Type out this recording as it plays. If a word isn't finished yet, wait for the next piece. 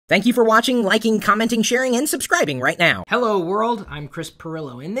Thank you for watching, liking, commenting, sharing, and subscribing right now. Hello world, I'm Chris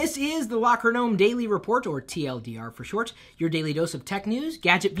Pirillo, and this is the Locker Gnome Daily Report, or TLDR for short, your daily dose of tech news,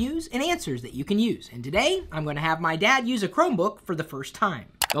 gadget views, and answers that you can use. And today, I'm going to have my dad use a Chromebook for the first time.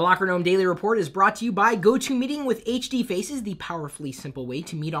 The Locker Gnome Daily Report is brought to you by GoToMeeting with HD Faces, the powerfully simple way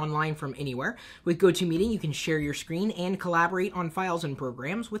to meet online from anywhere. With GoToMeeting, you can share your screen and collaborate on files and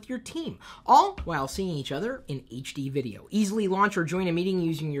programs with your team, all while seeing each other in HD video. Easily launch or join a meeting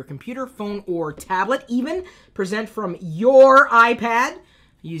using your computer, phone, or tablet. Even present from your iPad.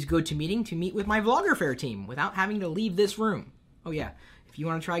 Use GoToMeeting to meet with my Vloggerfair team without having to leave this room. Oh yeah. If you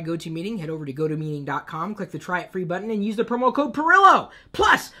want to try GoToMeeting, head over to gotomeeting.com, click the Try It Free button, and use the promo code Pirillo.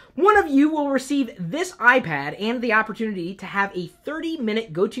 Plus, one of you will receive this iPad and the opportunity to have a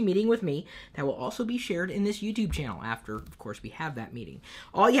 30-minute GoToMeeting with me that will also be shared in this YouTube channel after, of course, we have that meeting.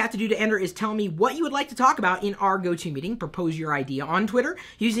 All you have to do to enter is tell me what you would like to talk about in our GoToMeeting, propose your idea on Twitter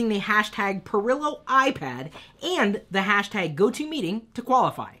using the hashtag PirilloIPad and the hashtag GoToMeeting to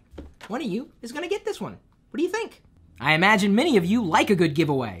qualify. One of you is going to get this one. What do you think? I imagine many of you like a good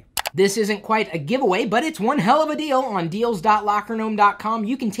giveaway. This isn't quite a giveaway, but it's one hell of a deal. On deals.lockergnome.com,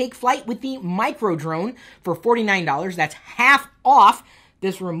 you can take flight with the micro drone for $49. That's half off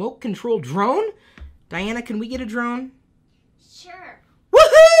this remote control drone. Diana, can we get a drone? Sure.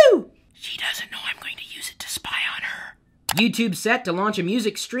 Woohoo! She doesn't know I'm going to use it to spy on her. YouTube set to launch a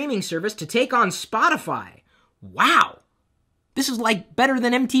music streaming service to take on Spotify. Wow. This is like better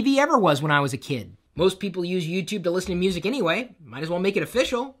than MTV ever was when I was a kid. Most people use YouTube to listen to music anyway. Might as well make it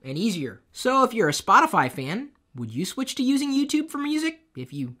official and easier. So if you're a Spotify fan, would you switch to using YouTube for music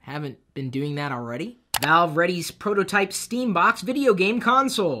if you haven't been doing that already? Valve readies prototype Steambox video game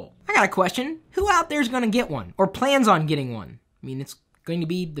console. I got a question. Who out there is going to get one or plans on getting one? I mean, it's going to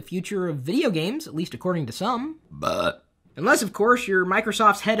be the future of video games, at least according to some. But unless, of course, you're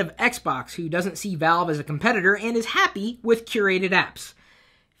Microsoft's head of Xbox, who doesn't see Valve as a competitor and is happy with curated apps.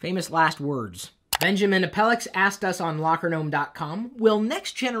 Famous last words. Benjamin Apelix asked us on lockergnome.com, will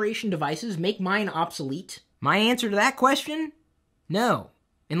next-generation devices make mine obsolete? My answer to that question? No.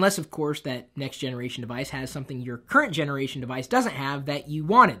 Unless, of course, that next-generation device has something your current-generation device doesn't have that you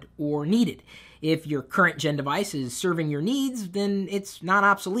wanted or needed. If your current-gen device is serving your needs, then it's not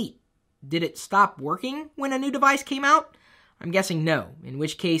obsolete. Did it stop working when a new device came out? I'm guessing no, in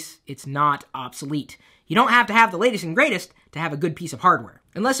which case it's not obsolete. You don't have to have the latest and greatest to have a good piece of hardware.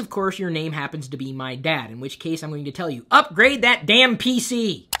 Unless, of course, your name happens to be my dad, in which case I'm going to tell you, upgrade that damn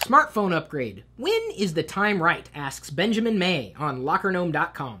PC! Smartphone upgrade. When is the time right? Asks Benjamin May on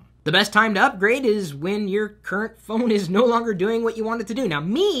lockergnome.com. The best time to upgrade is when your current phone is no longer doing what you want it to do. Now,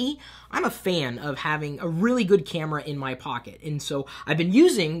 I'm a fan of having a really good camera in my pocket, and so I've been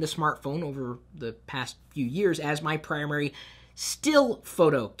using the smartphone over the past few years as my primary still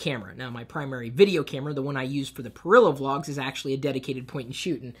photo camera. Now, my primary video camera, the one I use for the Pirillo vlogs, is actually a dedicated point and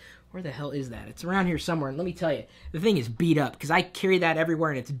shoot. And where the hell is that? It's around here somewhere. And let me tell you, the thing is beat up because I carry that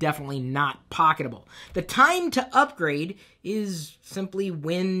everywhere and it's definitely not pocketable. The time to upgrade is simply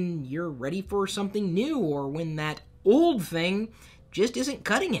when you're ready for something new or when that old thing just isn't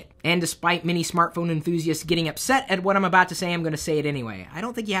cutting it. And despite many smartphone enthusiasts getting upset at what I'm about to say, I'm going to say it anyway. I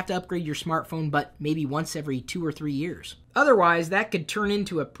don't think you have to upgrade your smartphone but maybe once every 2 or 3 years. Otherwise, that could turn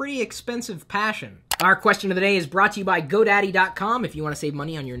into a pretty expensive passion. Our question of the day is brought to you by GoDaddy.com. If you want to save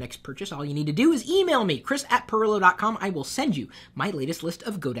money on your next purchase, all you need to do is email me, chris@Pirillo.com. I will send you my latest list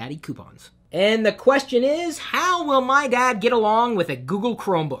of GoDaddy coupons. And the question is, how will my dad get along with a Google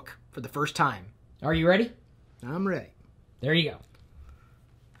Chromebook for the first time? Are you ready? I'm ready. There you go.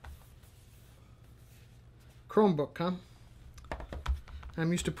 Chromebook, huh?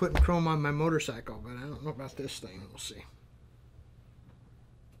 I'm used to putting Chrome on my motorcycle, but I don't know about this thing. We'll see.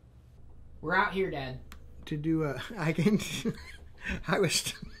 We're out here, Dad. To do a... I can... I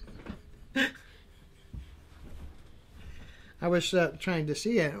was trying to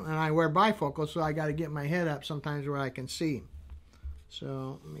see it, and I wear bifocals, so I got to get my head up sometimes where I can see.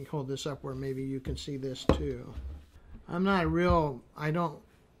 So let me hold this up where maybe you can see this too. I'm not a real... I don't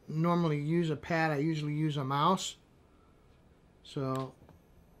normally use a pad. I usually use a mouse. So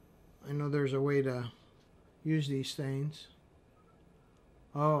I know there's a way to use these things.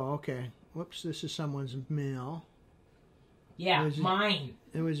 Oh, okay. Whoops, this is someone's mail. Yeah, mine.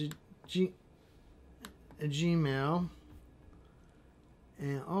 It was a Gmail.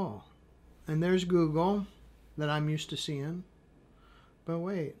 And oh, and there's Google that I'm used to seeing. But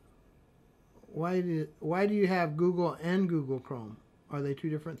wait, why do you have Google and Google Chrome? Are they two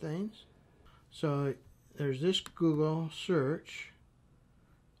different things? So there's this Google search,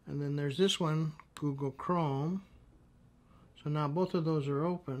 and then there's this one, Google Chrome. So now both of those are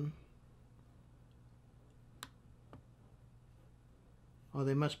open. Oh,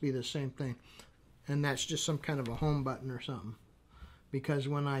 they must be the same thing. And that's just some kind of a home button or something. Because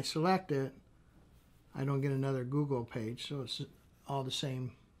when I select it, I don't get another Google page. So it's all the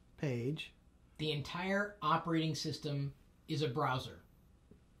same page. The entire operating system is a browser.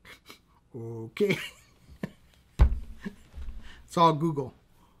 Okay. It's all Google.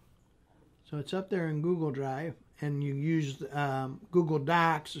 So it's up there in Google Drive, and you use Google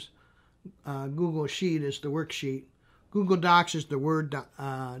Docs. Google Sheet is the worksheet. Google Docs is the Word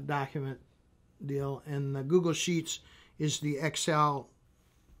document deal, and the Google Sheets is the Excel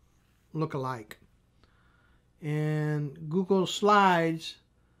lookalike. And Google Slides,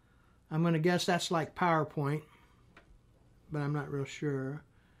 I'm going to guess that's like PowerPoint, but I'm not real sure.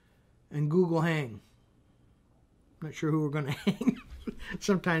 And Google Hang. Not sure who we're going to hang.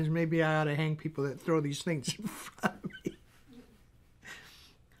 Sometimes maybe I ought to hang people that throw these things in front of me.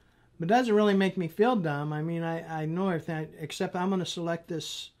 But it doesn't really make me feel dumb. I mean, I know everything, except I'm going to select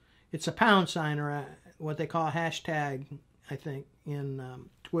this. It's a pound sign, or what they call a hashtag, I think, in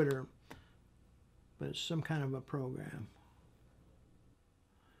Twitter. But it's some kind of a program.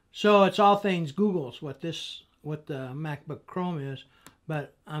 So it's all things Google's, what the MacBook Chrome is.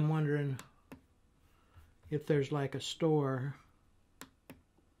 But I'm wondering if there's like a store.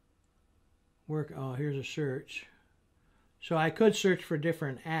 Oh, here's a search. So I could search for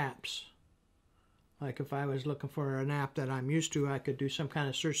different apps. Like if I was looking for an app that I'm used to, I could do some kind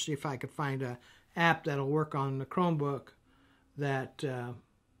of search, see if I could find an app that'll work on the Chromebook that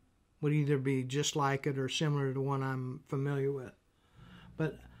would either be just like it or similar to one I'm familiar with.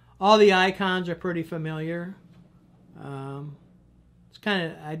 But all the icons are pretty familiar. It's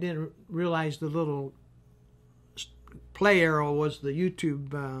kind of, I didn't realize the little play arrow was the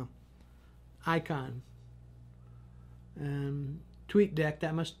YouTube icon. And TweetDeck,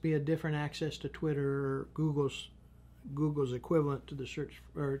 that must be a different access to Twitter, or Google's equivalent to the search,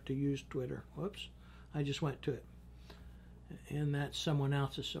 or to use Twitter. Whoops, I just went to it. And that's someone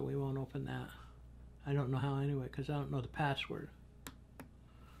else's, so we won't open that. I don't know how anyway, because I don't know the password.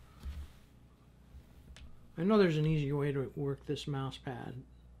 I know there's an easy way to work this mouse pad.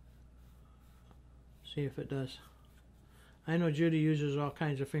 See if it does. I know Judy uses all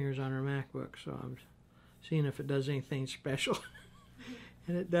kinds of fingers on her MacBook, so I'm seeing if it does anything special.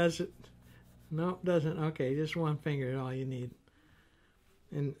 And it doesn't. No, it doesn't. Okay, just one finger is all you need.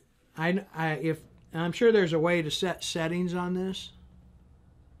 And I'm sure there's a way to set settings on this,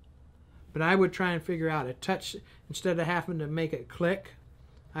 but I would try and figure out a touch, instead of having to make it click,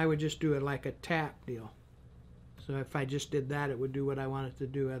 I would just do it like a tap deal. So if I just did that, it would do what I want it to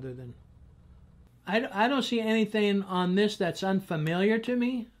do, other than... I don't see anything on this that's unfamiliar to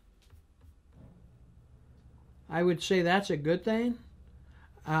me. I would say that's a good thing.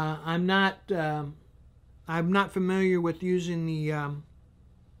 I'm not familiar with using the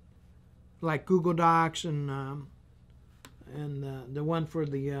like Google Docs and the one for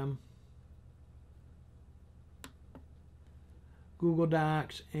the Google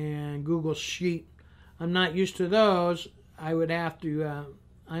Docs and Google Sheet. I'm not used to those. I would have to.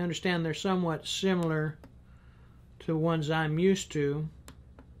 I understand they're somewhat similar to ones I'm used to,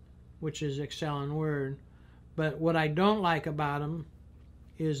 which is Excel and Word. But what I don't like about them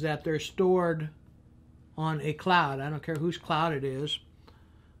is that they're stored on a cloud. I don't care whose cloud it is.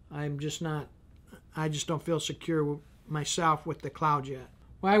 I just don't feel secure myself with the cloud yet.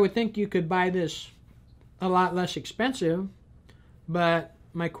 Well, I would think you could buy this a lot less expensive, but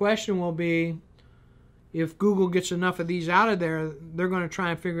my question will be, if Google gets enough of these out of there, they're going to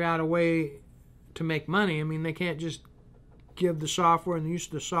try and figure out a way to make money. I mean, they can't just give the software and the use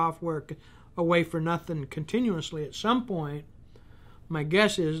of the software away for nothing continuously. At some point, my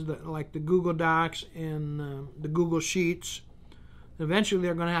guess is that like the Google Docs and the Google Sheets, eventually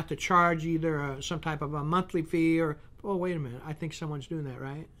they're going to have to charge either some type of a monthly fee or, oh, wait a minute, I think someone's doing that,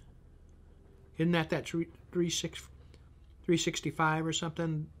 right? Isn't that 365 or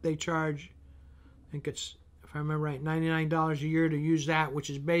something? They charge, I think it's, if I remember right, $99 a year to use that, which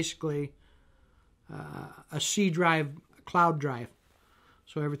is basically a C drive, a cloud drive.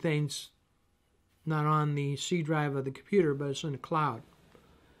 So everything's not on the C drive of the computer, but it's in the cloud.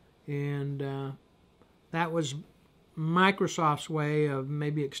 And that was Microsoft's way of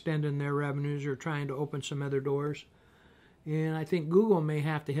maybe extending their revenues or trying to open some other doors. And I think Google may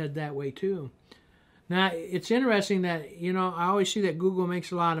have to head that way too. Now, it's interesting that, you know, I always see that Google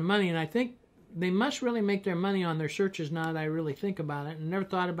makes a lot of money, and I think they must really make their money on their searches now that I really think about it. And never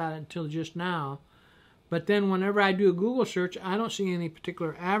thought about it until just now. But then whenever I do a Google search, I don't see any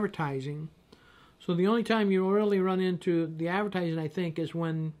particular advertising. So the only time you really run into the advertising, I think, is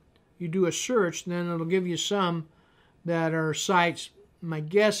when you do a search. Then it'll give you some that are sites. My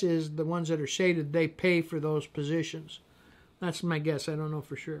guess is the ones that are shaded, they pay for those positions. That's my guess. I don't know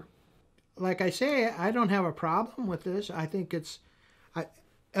for sure. Like I say, I don't have a problem with this. I think it's... and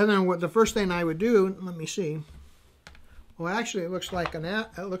then what the first thing I would do, let me see. Well, actually, it looks like when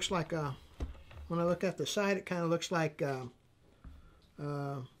I look at the side, it kind of looks like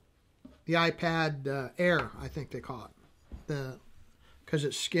the iPad Air, I think they call it, because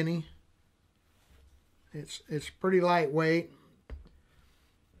it's skinny. It's pretty lightweight.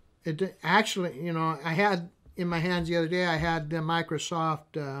 It actually, you know, I had in my hands the other day, I had the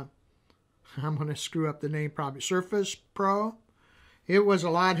Microsoft, I'm going to screw up the name probably, Surface Pro. It was a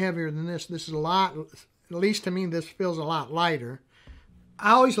lot heavier than this. This is a lot, at least to me, this feels a lot lighter.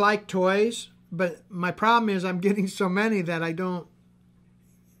 I always like toys, but my problem is I'm getting so many that I don't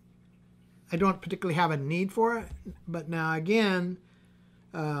particularly have a need for it. But now again,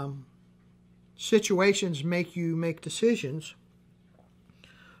 situations make you make decisions.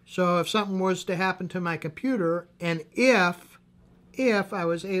 So if something was to happen to my computer, and if I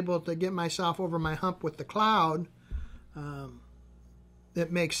was able to get myself over my hump with the cloud,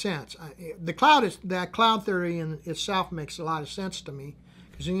 it makes sense. That cloud theory in itself makes a lot of sense to me,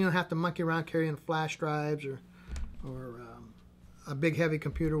 because then you don't have to monkey around carrying flash drives or a big heavy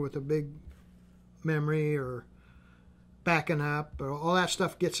computer with a big memory or backing up. Or all that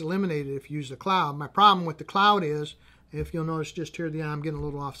stuff gets eliminated if you use the cloud. My problem with the cloud is, if you'll notice just here, I'm getting a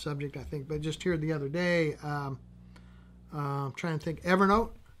little off subject, I think, but just here the other day, I'm trying to think,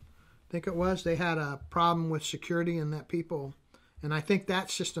 Evernote, I think it was, they had a problem with security and that people, and I think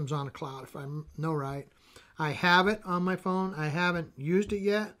that system's on a cloud, if I know right. I have it on my phone. I haven't used it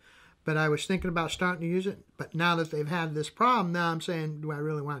yet, but I was thinking about starting to use it. But now that they've had this problem, now I'm saying, do I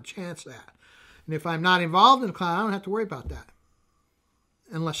really want to chance that? And if I'm not involved in the cloud, I don't have to worry about that,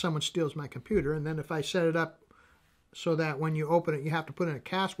 unless someone steals my computer. And then if I set it up so that when you open it, you have to put in a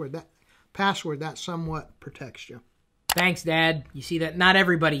password that somewhat protects you. Thanks, Dad. You see that not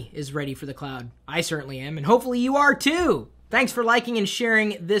everybody is ready for the cloud. I certainly am, and hopefully you are too. Thanks for liking and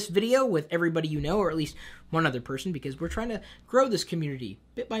sharing this video with everybody you know, or at least one other person, because we're trying to grow this community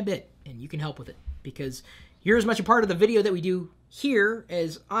bit by bit, and you can help with it, because you're as much a part of the video that we do here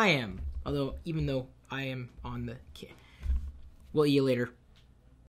as I am. Although, even though I am on the... We'll see you later.